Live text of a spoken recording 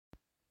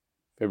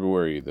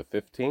February the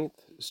 15th,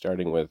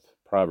 starting with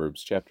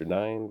Proverbs chapter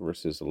 9,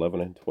 verses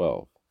 11 and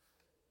 12.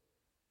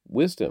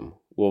 Wisdom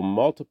will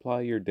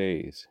multiply your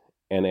days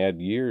and add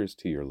years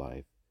to your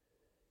life.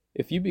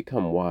 If you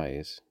become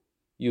wise,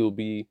 you will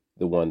be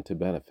the one to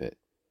benefit.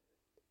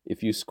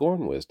 If you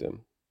scorn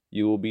wisdom,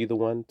 you will be the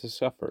one to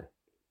suffer.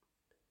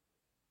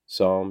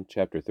 Psalm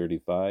chapter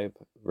 35,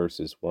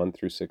 verses 1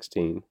 through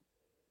 16,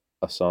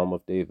 a psalm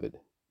of David.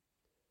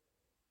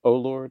 O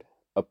Lord,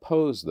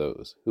 oppose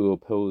those who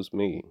oppose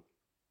me.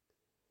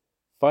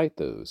 Fight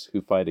those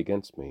who fight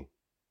against me.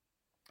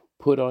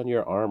 Put on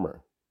your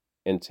armor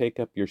and take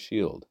up your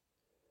shield.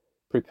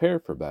 Prepare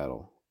for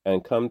battle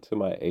and come to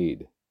my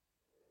aid.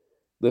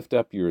 Lift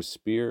up your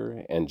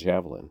spear and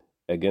javelin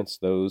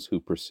against those who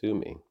pursue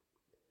me.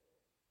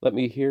 Let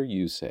me hear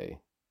you say,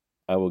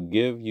 I will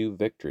give you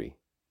victory.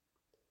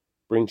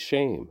 Bring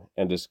shame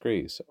and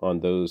disgrace on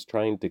those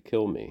trying to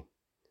kill me.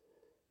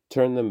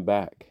 Turn them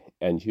back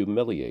and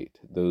humiliate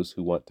those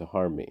who want to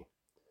harm me.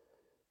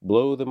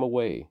 Blow them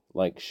away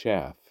like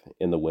chaff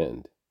in the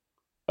wind,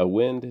 a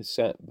wind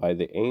sent by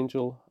the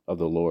angel of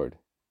the Lord.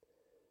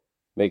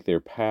 Make their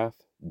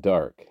path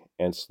dark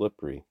and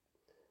slippery,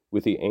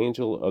 with the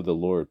angel of the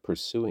Lord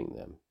pursuing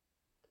them.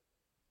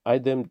 I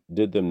did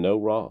them no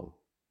wrong,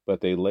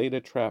 but they laid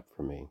a trap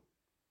for me.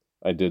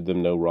 I did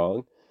them no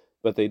wrong,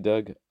 but they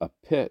dug a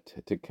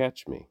pit to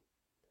catch me.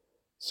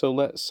 So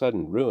let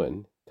sudden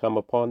ruin come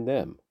upon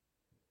them.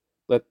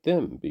 Let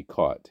them be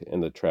caught in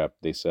the trap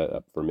they set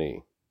up for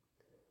me.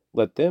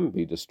 Let them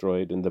be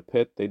destroyed in the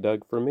pit they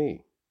dug for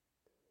me.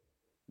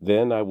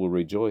 Then I will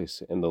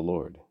rejoice in the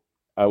Lord.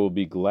 I will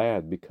be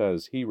glad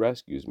because he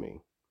rescues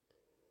me.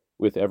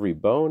 With every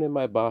bone in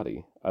my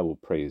body I will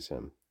praise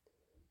him.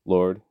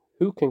 Lord,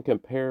 who can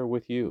compare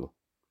with you?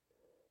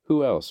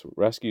 Who else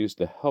rescues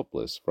the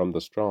helpless from the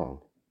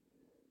strong?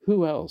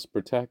 Who else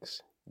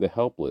protects the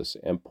helpless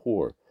and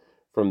poor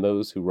from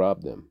those who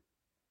rob them?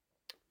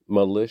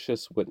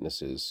 Malicious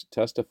witnesses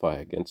testify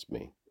against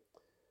me.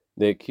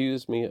 They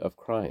accuse me of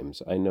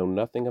crimes I know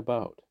nothing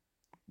about.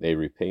 They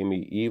repay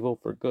me evil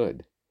for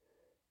good.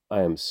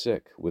 I am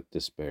sick with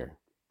despair.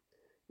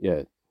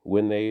 Yet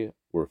when they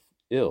were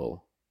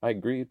ill, I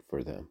grieved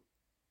for them.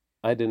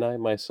 I denied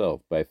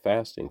myself by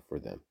fasting for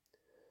them,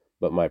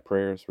 but my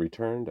prayers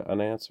returned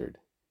unanswered.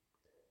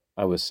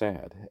 I was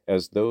sad,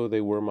 as though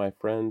they were my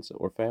friends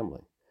or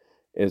family,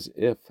 as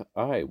if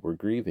I were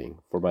grieving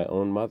for my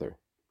own mother.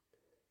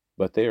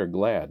 But they are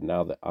glad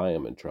now that I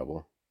am in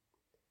trouble.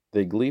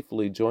 They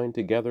gleefully join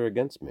together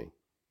against me.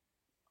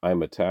 I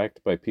am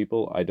attacked by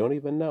people I don't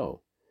even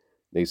know.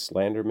 They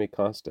slander me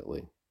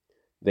constantly.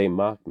 They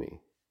mock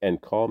me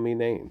and call me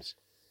names.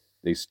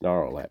 They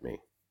snarl at me.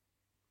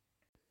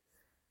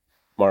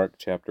 Mark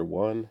chapter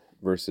 1,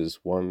 verses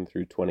 1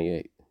 through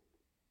 28.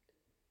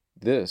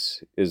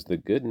 This is the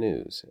good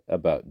news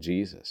about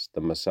Jesus,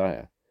 the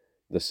Messiah,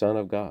 the Son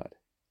of God.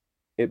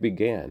 It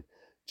began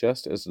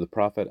just as the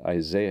prophet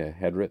Isaiah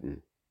had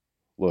written.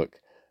 Look,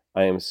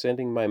 I am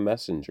sending my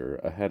messenger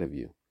ahead of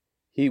you.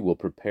 He will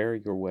prepare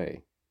your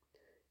way.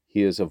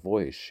 He is a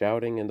voice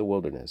shouting in the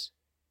wilderness,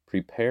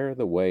 prepare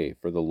the way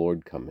for the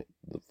Lord's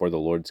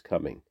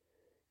coming.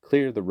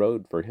 Clear the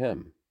road for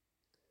him.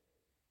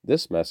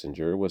 This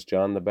messenger was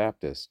John the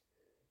Baptist.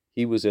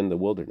 He was in the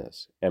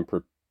wilderness and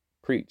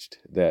preached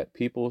that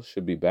people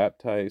should be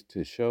baptized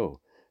to show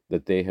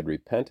that they had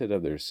repented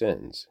of their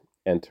sins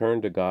and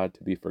turned to God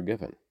to be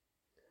forgiven.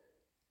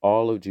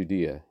 All of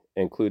Judea,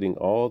 including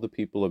all the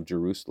people of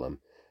Jerusalem,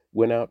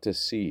 went out to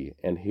see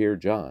and hear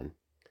John.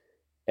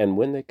 And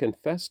when they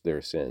confessed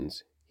their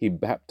sins, he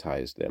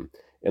baptized them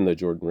in the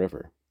Jordan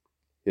River.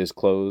 His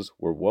clothes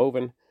were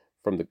woven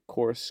from the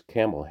coarse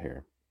camel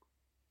hair,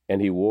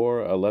 and he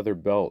wore a leather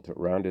belt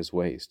around his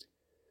waist.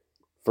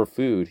 For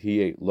food he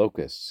ate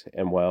locusts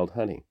and wild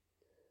honey.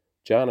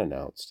 John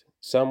announced,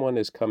 Someone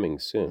is coming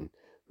soon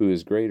who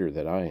is greater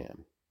than I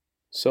am,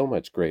 so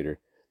much greater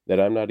that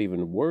I'm not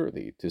even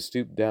worthy to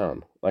stoop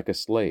down like a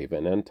slave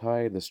and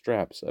untie the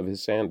straps of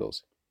his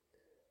sandals.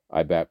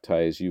 I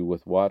baptize you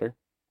with water,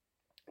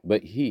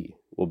 but he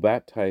will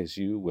baptize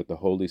you with the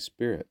Holy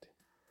Spirit.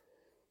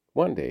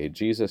 One day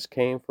Jesus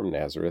came from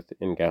Nazareth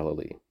in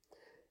Galilee,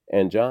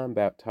 and John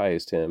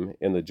baptized him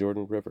in the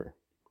Jordan River.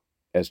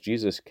 As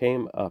Jesus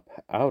came up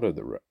out of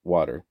the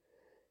water,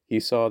 he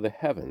saw the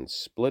heavens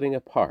splitting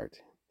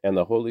apart and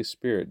the Holy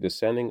Spirit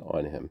descending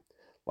on him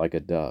like a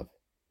dove.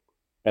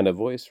 And a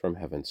voice from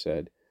heaven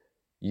said,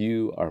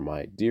 You are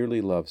my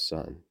dearly loved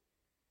Son,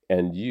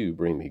 and you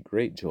bring me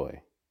great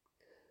joy.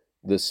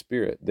 The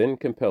Spirit then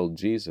compelled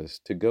Jesus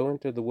to go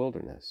into the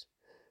wilderness,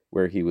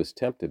 where he was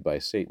tempted by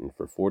Satan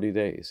for 40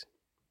 days.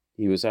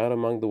 He was out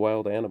among the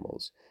wild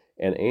animals,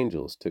 and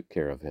angels took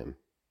care of him.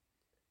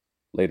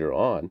 Later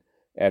on,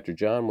 after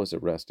John was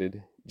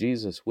arrested,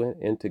 Jesus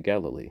went into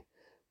Galilee,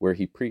 where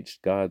he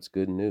preached God's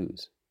good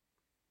news.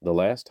 The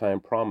last time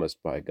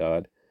promised by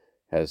God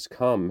has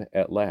come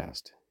at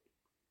last.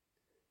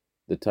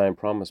 The time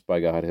promised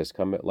by God has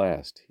come at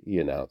last, he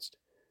announced.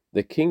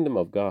 The kingdom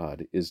of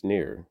God is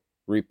near.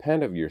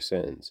 Repent of your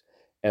sins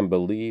and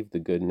believe the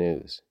good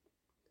news.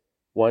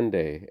 One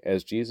day,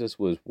 as Jesus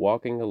was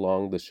walking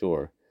along the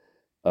shore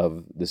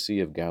of the Sea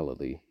of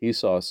Galilee, he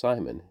saw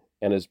Simon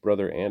and his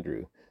brother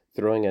Andrew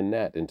throwing a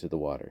net into the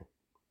water,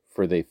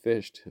 for they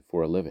fished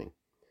for a living.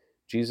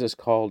 Jesus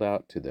called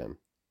out to them,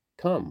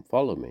 "Come,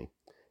 follow me,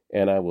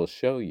 and I will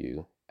show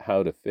you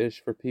how to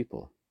fish for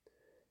people."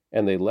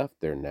 And they left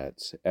their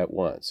nets at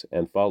once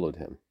and followed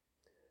him.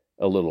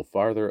 A little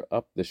farther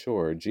up the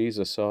shore,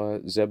 Jesus saw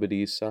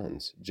Zebedee's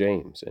sons,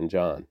 James and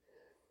John,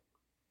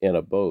 in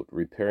a boat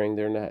repairing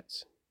their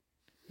nets.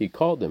 He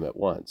called them at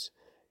once,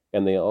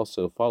 and they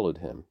also followed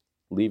him,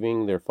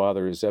 leaving their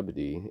father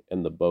Zebedee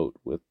in the boat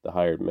with the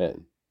hired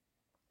men.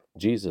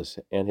 Jesus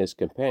and his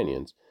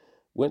companions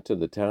went to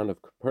the town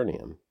of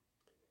Capernaum.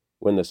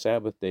 When the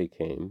Sabbath day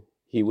came,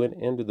 he went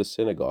into the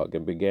synagogue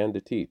and began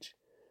to teach.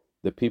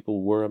 The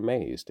people were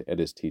amazed at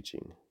his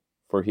teaching,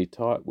 for he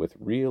taught with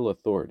real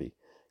authority,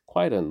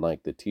 quite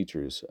unlike the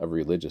teachers of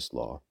religious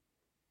law.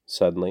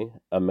 Suddenly,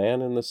 a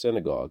man in the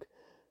synagogue,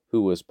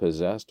 who was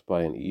possessed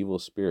by an evil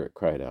spirit,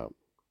 cried out,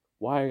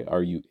 "Why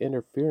are you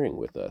interfering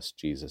with us,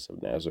 Jesus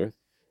of Nazareth?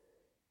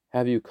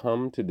 Have you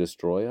come to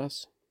destroy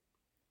us?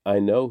 I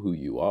know who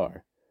you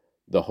are,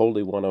 the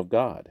Holy One of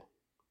God."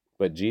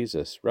 But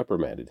Jesus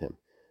reprimanded him.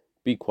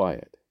 "Be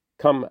quiet.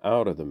 Come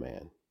out of the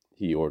man,"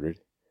 he ordered.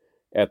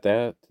 At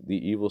that, the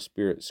evil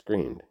spirit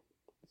screamed,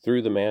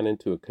 threw the man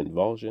into a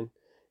convulsion,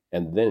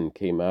 and then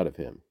came out of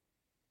him.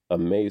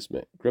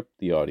 Amazement gripped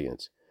the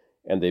audience,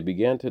 and they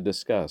began to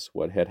discuss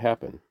what had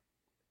happened.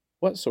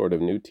 "What sort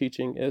of new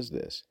teaching is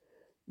this?"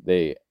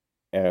 they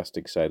asked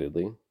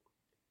excitedly.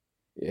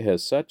 "It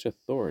has such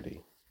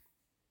authority.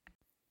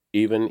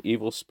 Even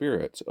evil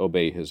spirits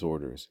obey his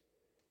orders."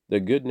 The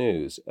good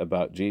news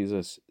about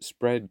Jesus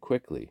spread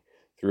quickly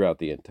throughout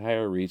the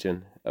entire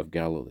region of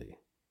Galilee.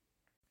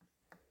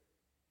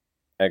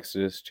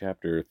 Exodus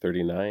chapter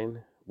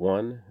 39,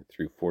 1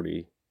 through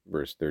 40,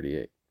 verse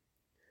 38.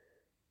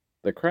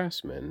 The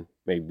craftsmen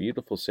made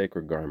beautiful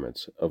sacred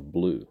garments of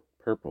blue,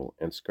 purple,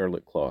 and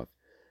scarlet cloth,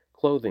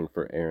 clothing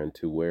for Aaron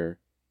to wear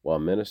while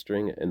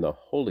ministering in the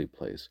holy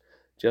place,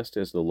 just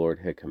as the Lord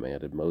had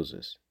commanded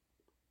Moses.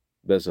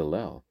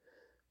 Bezalel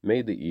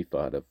made the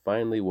ephod of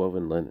finely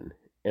woven linen,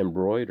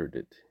 embroidered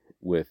it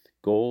with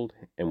gold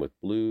and with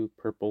blue,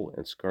 purple,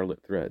 and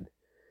scarlet thread.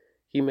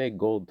 He made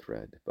gold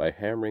thread by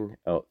hammering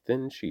out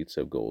thin sheets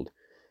of gold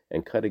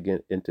and cutting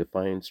it into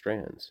fine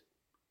strands.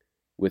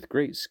 With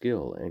great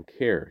skill and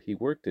care he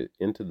worked it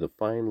into the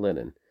fine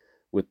linen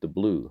with the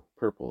blue,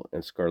 purple,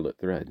 and scarlet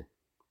thread.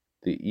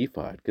 The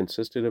ephod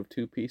consisted of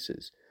 2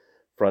 pieces,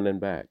 front and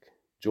back,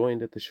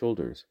 joined at the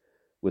shoulders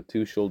with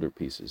 2 shoulder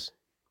pieces.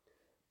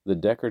 The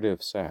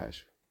decorative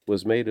sash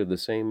was made of the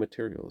same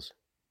materials,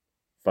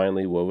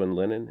 finely woven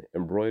linen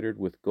embroidered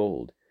with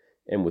gold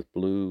and with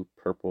blue,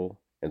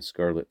 purple, and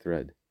scarlet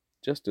thread,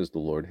 just as the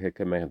Lord had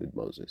commanded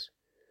Moses.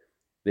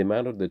 They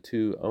mounted the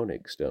 2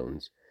 onyx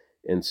stones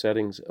in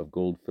settings of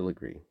gold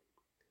filigree.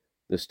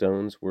 The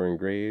stones were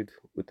engraved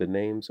with the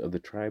names of the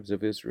tribes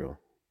of Israel,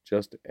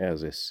 just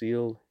as a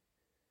seal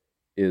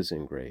is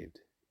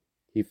engraved.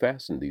 He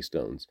fastened these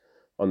stones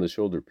on the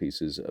shoulder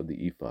pieces of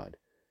the ephod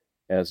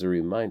as a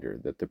reminder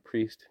that the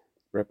priest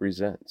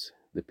represents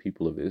the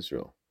people of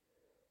Israel.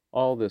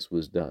 All this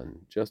was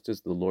done just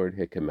as the Lord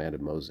had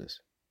commanded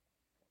Moses.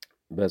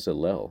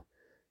 Bezalel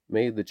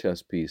made the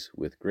chest piece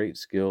with great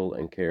skill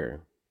and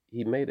care.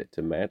 He made it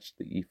to match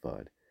the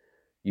ephod,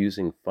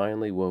 using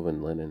finely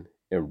woven linen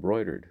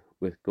embroidered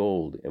with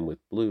gold and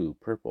with blue,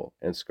 purple,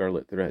 and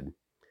scarlet thread.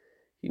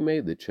 He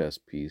made the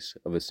chest piece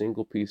of a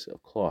single piece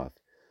of cloth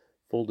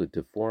folded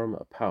to form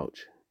a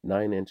pouch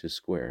 9 inches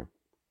square.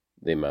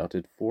 They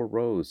mounted 4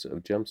 rows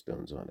of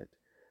gemstones on it.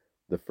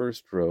 The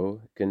first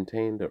row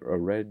contained a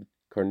red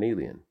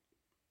carnelian,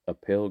 a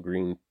pale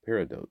green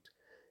peridot,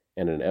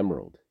 and an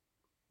emerald.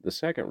 The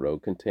second row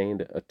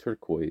contained a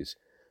turquoise,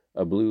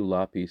 a blue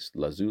lapis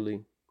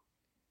lazuli,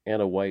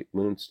 and a white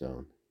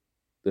moonstone.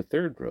 The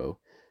third row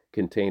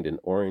contained an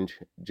orange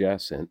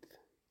jacinth,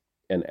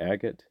 an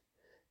agate,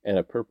 and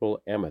a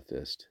purple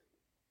amethyst.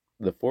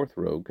 The fourth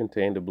row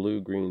contained a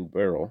blue-green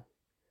beryl,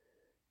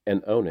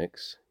 an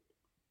onyx,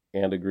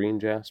 and a green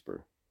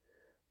jasper.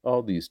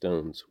 All these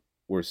stones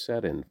were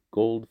set in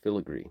gold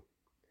filigree.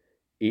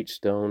 Each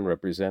stone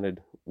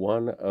represented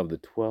one of the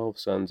 12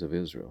 sons of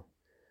Israel.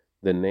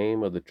 The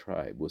name of the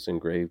tribe was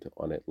engraved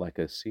on it like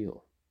a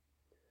seal.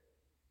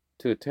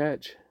 To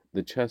attach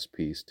the chest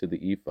piece to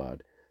the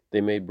ephod,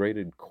 they made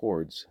braided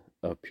cords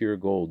of pure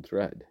gold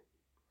thread.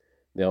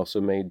 They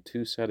also made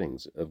 2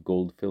 settings of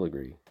gold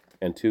filigree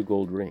and 2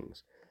 gold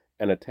rings,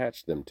 and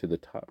attached them to the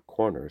top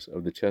corners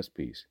of the chest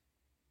piece.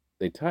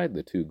 They tied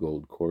the 2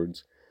 gold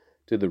cords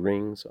to the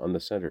rings on the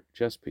center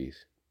chest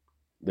piece.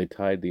 They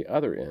tied the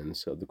other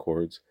ends of the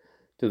cords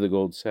to the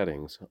gold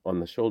settings on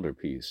the shoulder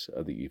piece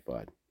of the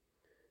ephod.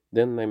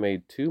 Then they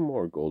made 2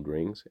 more gold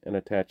rings and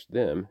attached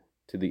them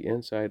to the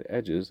inside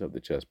edges of the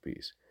chest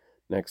piece,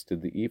 next to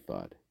the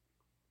ephod.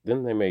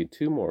 Then they made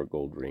 2 more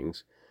gold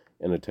rings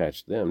and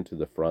attached them to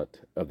the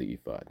front of the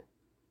ephod.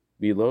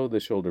 Below the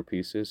shoulder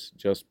pieces,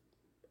 just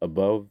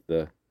above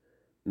the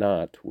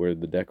not where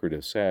the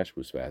decorative sash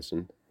was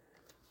fastened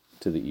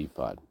to the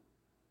ephod.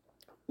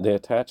 They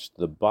attached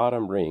the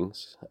bottom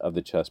rings of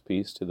the chest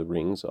piece to the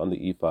rings on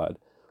the ephod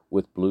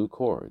with blue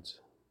cords.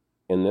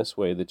 In this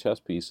way, the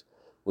chest piece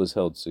was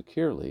held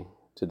securely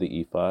to the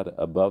ephod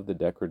above the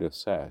decorative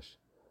sash.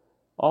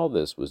 All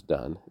this was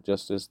done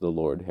just as the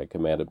Lord had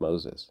commanded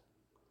Moses.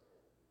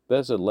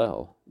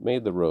 Bezalel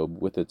made the robe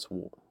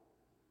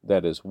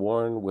that is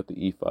worn with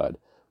the ephod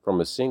from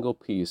a single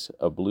piece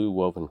of blue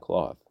woven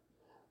cloth,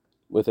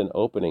 with an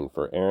opening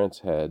for Aaron's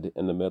head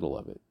in the middle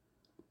of it.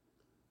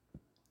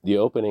 The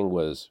opening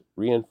was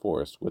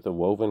reinforced with a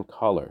woven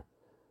collar,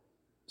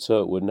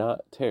 so it would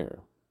not tear.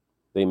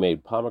 They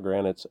made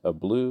pomegranates of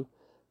blue,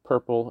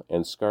 purple,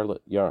 and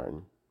scarlet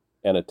yarn,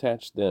 and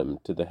attached them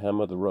to the hem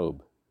of the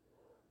robe.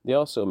 They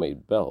also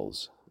made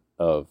bells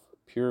of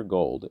pure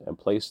gold, and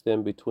placed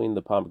them between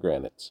the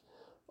pomegranates,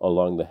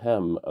 along the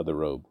hem of the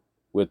robe,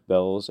 with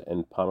bells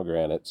and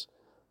pomegranates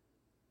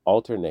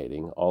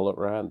alternating all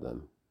around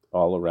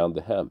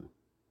the hem.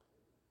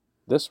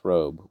 This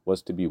robe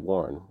was to be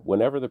worn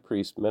whenever the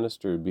priest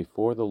ministered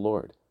before the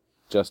Lord,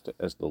 just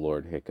as the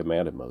Lord had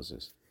commanded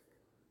Moses.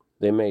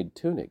 They made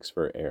tunics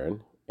for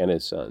Aaron and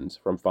his sons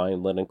from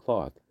fine linen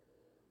cloth.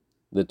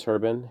 The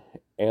turban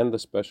and the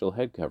special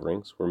head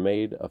coverings were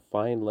made of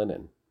fine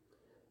linen,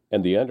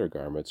 and the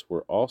undergarments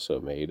were also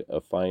made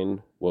of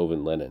fine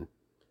woven linen.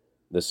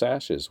 The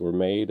sashes were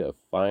made of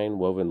fine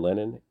woven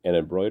linen and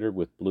embroidered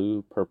with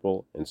blue,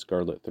 purple, and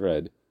scarlet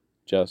thread,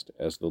 just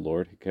as the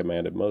Lord had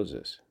commanded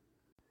Moses.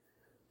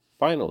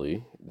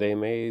 Finally, they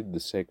made the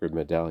sacred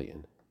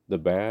medallion, the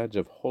badge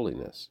of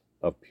holiness,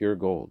 of pure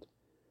gold.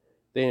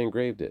 They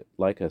engraved it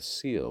like a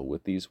seal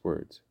with these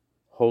words,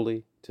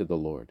 "Holy to the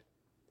Lord."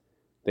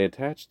 They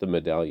attached the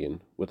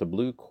medallion with a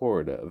blue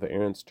cord of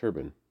Aaron's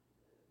turban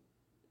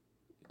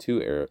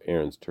to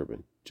Aaron's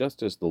turban,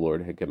 just as the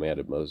Lord had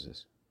commanded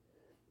Moses.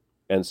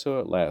 And so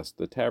at last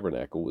the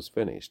tabernacle was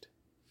finished.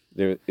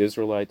 The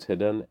Israelites had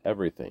done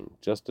everything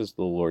just as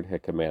the Lord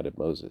had commanded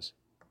Moses.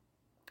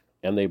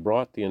 And they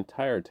brought the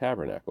entire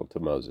tabernacle to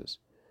Moses,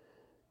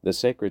 the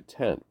sacred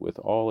tent with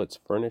all its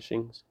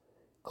furnishings,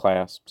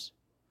 clasps,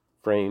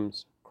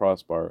 frames,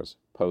 crossbars,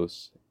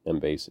 posts,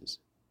 and bases,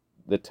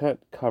 the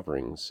tent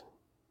coverings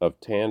of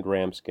tanned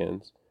ram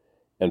skins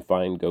and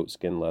fine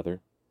goatskin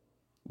leather,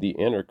 the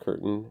inner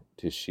curtain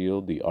to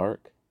shield the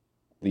ark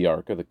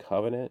of the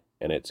covenant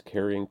and its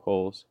carrying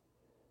poles,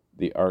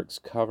 the ark's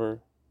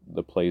cover,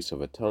 the place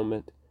of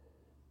atonement,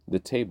 the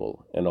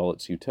table and all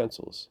its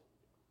utensils,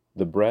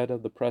 the bread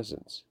of the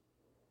presence,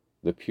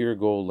 the pure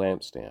gold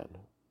lampstand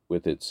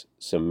with its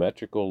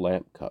symmetrical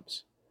lamp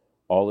cups,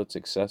 all its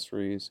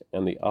accessories,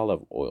 and the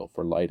olive oil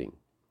for lighting,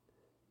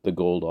 the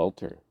gold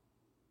altar,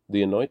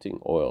 the anointing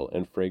oil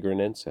and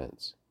fragrant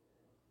incense,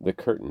 the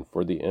curtain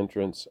for the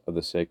entrance of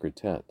the sacred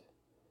tent,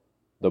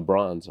 the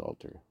bronze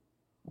altar,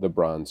 the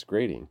bronze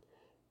grating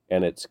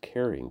and its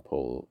carrying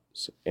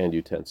poles and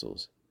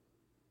utensils,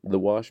 the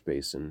wash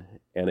basin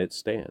and its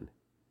stand,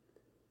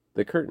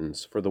 the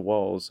curtains for the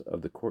walls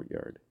of the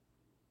courtyard,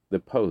 the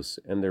posts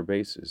and their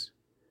bases,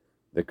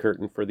 the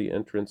curtain for the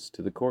entrance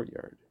to the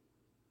courtyard,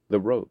 the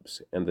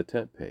ropes and the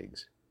tent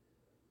pegs,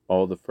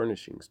 all the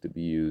furnishings to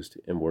be used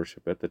in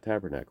worship at the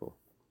tabernacle,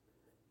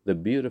 the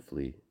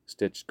beautifully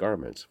stitched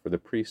garments for the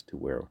priest to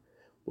wear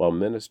while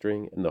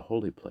ministering in the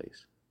holy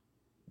place,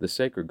 the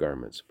sacred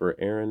garments for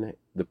Aaron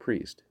the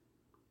priest,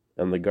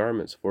 and the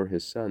garments for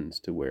his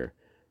sons to wear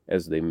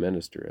as they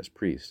minister as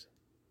priests.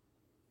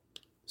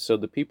 So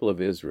the people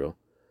of Israel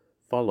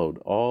followed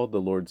all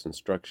the Lord's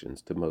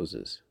instructions to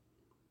Moses.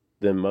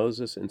 Then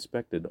Moses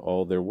inspected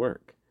all their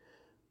work.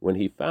 When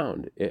he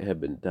found it had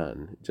been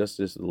done just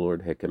as the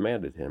Lord had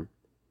commanded him,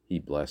 he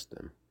blessed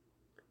them.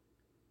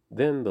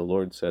 Then the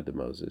Lord said to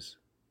Moses,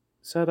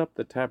 "Set up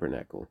the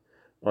tabernacle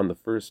on the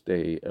first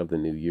day of the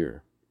new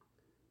year.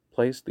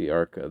 Place the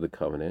ark of the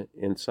covenant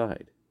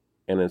inside,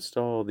 and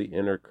install the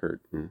inner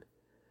curtain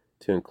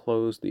to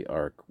enclose the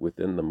ark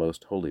within the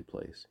most holy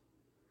place.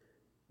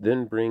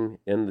 Then bring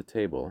in the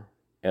table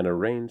and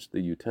arrange the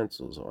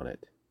utensils on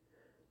it,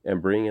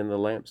 and bring in the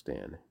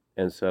lampstand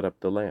and set up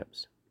the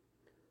lamps.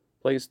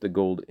 Place the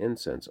gold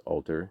incense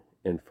altar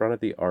in front of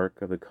the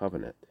ark of the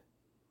covenant.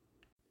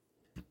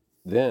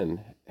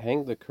 Then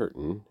hang the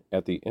curtain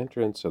at the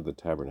entrance of the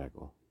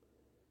tabernacle.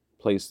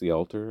 Place the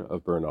altar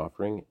of burnt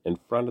offering in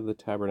front of the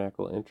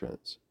tabernacle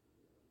entrance.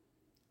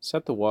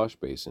 Set the wash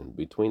basin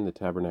between the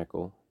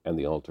tabernacle and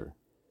the altar,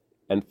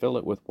 and fill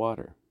it with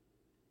water.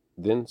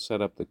 Then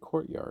set up the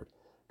courtyard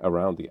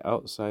around the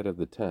outside of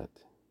the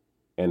tent,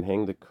 and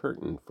hang the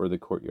curtain for the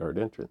courtyard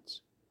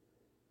entrance.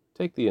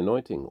 Take the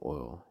anointing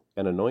oil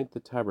and anoint the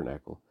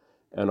tabernacle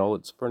and all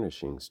its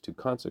furnishings to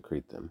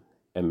consecrate them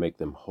and make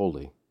them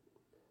holy.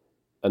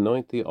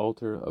 Anoint the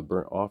altar of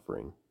burnt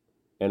offering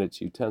and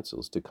its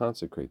utensils to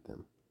consecrate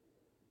them.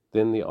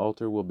 Then the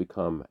altar will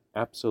become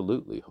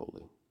absolutely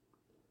holy.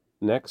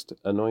 Next,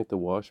 anoint the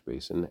wash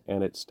basin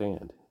and its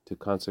stand to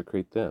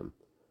consecrate them.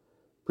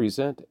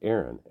 Present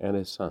Aaron and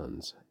his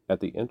sons at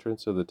the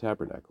entrance of the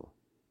tabernacle,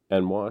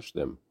 and wash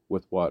them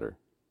with water.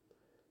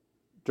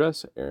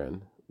 Dress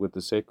Aaron with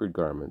the sacred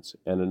garments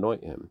and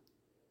anoint him,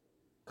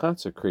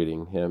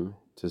 consecrating him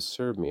to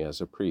serve me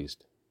as a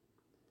priest.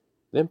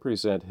 Then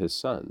present his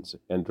sons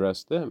and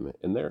dress them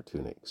in their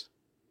tunics.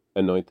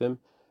 Anoint them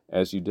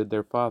as you did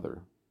their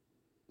father,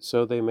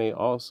 so they may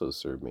also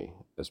serve me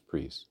as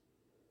priests.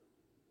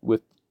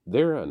 With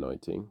their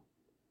anointing,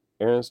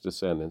 Aaron's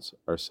descendants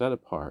are set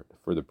apart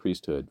for the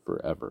priesthood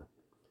forever,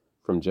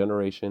 from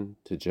generation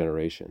to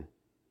generation.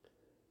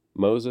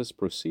 Moses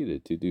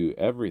proceeded to do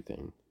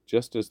everything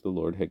just as the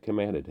Lord had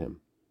commanded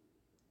him.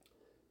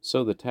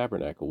 So the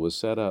tabernacle was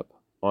set up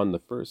on the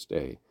first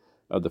day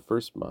of the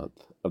first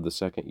month of the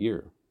second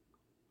year.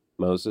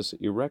 Moses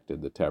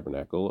erected the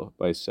tabernacle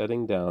by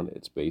setting down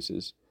its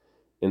bases,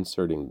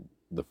 inserting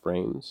the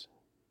frames,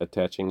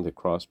 attaching the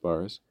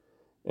crossbars,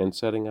 and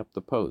setting up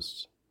the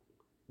posts.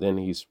 Then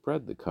he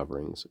spread the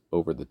coverings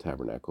over the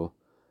tabernacle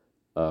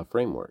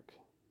framework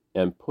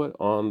and put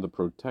on the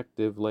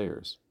protective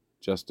layers,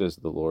 just as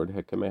the Lord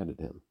had commanded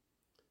him.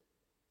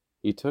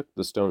 He took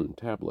the stone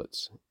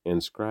tablets,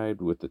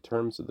 inscribed with the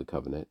terms of the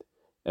covenant,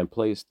 and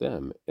placed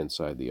them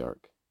inside the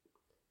ark.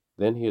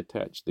 Then he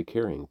attached the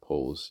carrying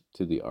poles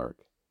to the ark,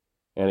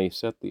 and he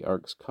set the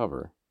ark's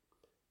cover,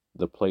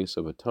 the place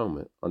of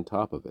atonement, on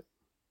top of it.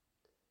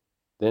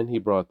 Then he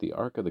brought the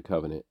ark of the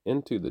covenant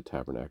into the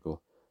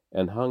tabernacle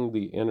and hung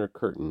the inner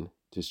curtain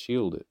to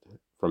shield it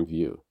from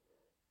view,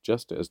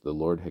 just as the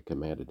Lord had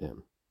commanded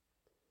him.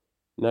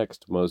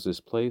 Next, Moses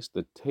placed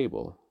the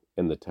table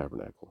in the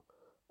tabernacle,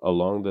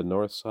 along the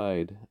north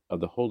side of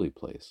the holy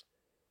place,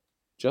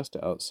 just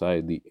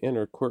outside the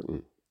inner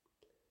curtain.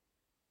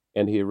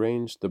 And he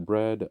arranged the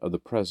bread of the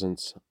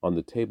presence on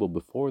the table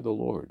before the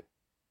Lord,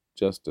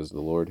 just as the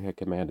Lord had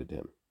commanded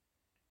him.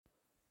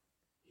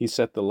 He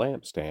set the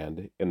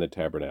lampstand in the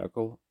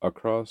tabernacle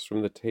across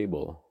from the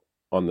table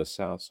on the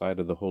south side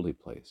of the holy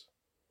place.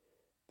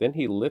 Then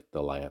he lit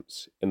the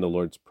lamps in the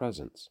Lord's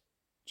presence,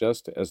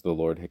 just as the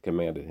Lord had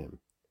commanded him.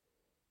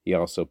 He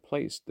also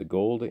placed the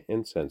gold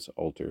incense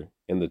altar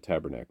in the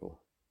tabernacle,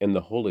 in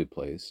the holy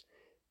place,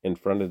 in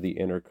front of the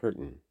inner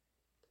curtain.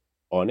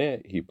 On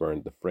it he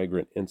burned the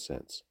fragrant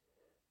incense,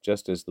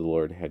 just as the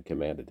Lord had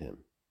commanded him.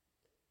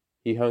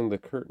 He hung the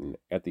curtain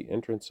at the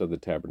entrance of the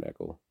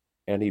tabernacle,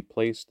 and he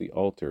placed the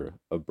altar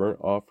of burnt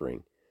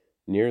offering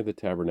near the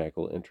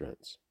tabernacle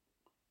entrance.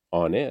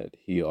 On it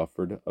he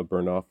offered a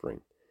burnt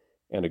offering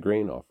and a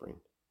grain offering,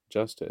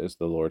 just as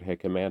the Lord had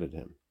commanded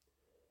him.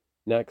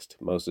 Next,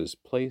 Moses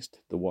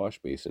placed the wash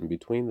basin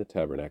between the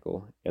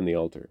tabernacle and the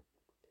altar.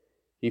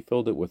 He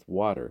filled it with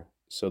water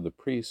so the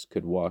priests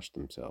could wash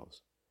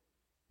themselves.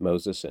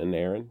 Moses and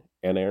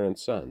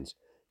Aaron's sons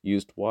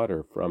used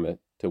water from it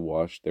to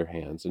wash their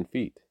hands and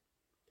feet.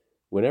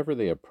 Whenever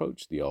they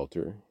approached the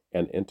altar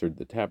and entered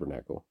the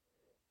tabernacle,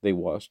 they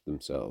washed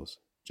themselves,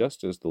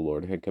 just as the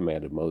Lord had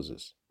commanded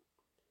Moses.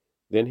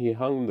 Then he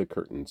hung the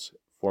curtains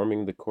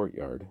forming the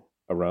courtyard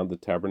around the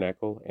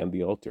tabernacle and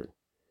the altar.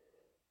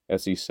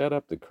 As he set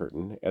up the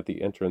curtain at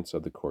the entrance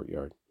of the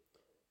courtyard,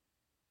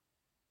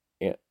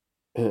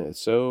 and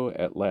so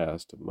at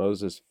last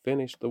Moses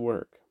finished the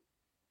work.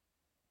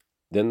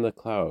 Then the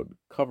cloud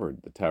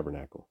covered the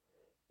tabernacle,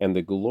 and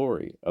the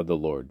glory of the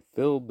Lord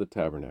filled the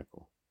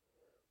tabernacle.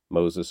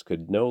 Moses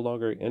could no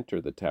longer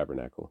enter the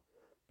tabernacle,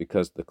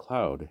 because the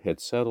cloud had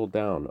settled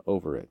down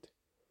over it,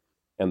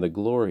 and the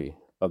glory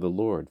of the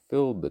Lord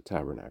filled the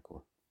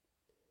tabernacle.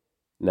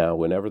 Now,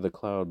 whenever the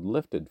cloud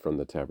lifted from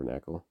the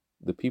tabernacle,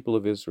 the people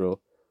of Israel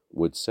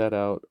would set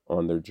out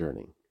on their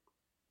journey,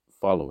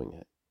 following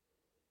it.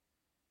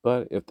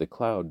 But if the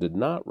cloud did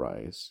not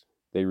rise,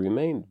 they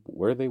remained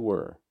where they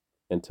were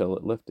until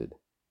it lifted.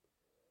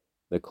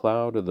 The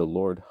cloud of the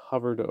Lord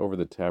hovered over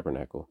the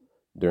tabernacle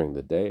during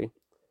the day,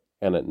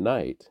 and at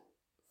night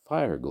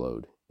fire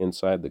glowed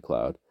inside the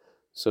cloud,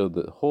 so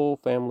the whole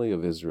family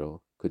of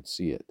Israel could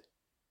see it.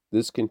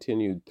 This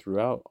continued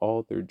throughout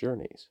all their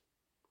journeys.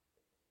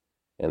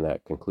 And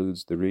that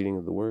concludes the reading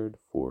of the Word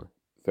for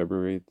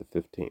February the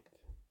 15th.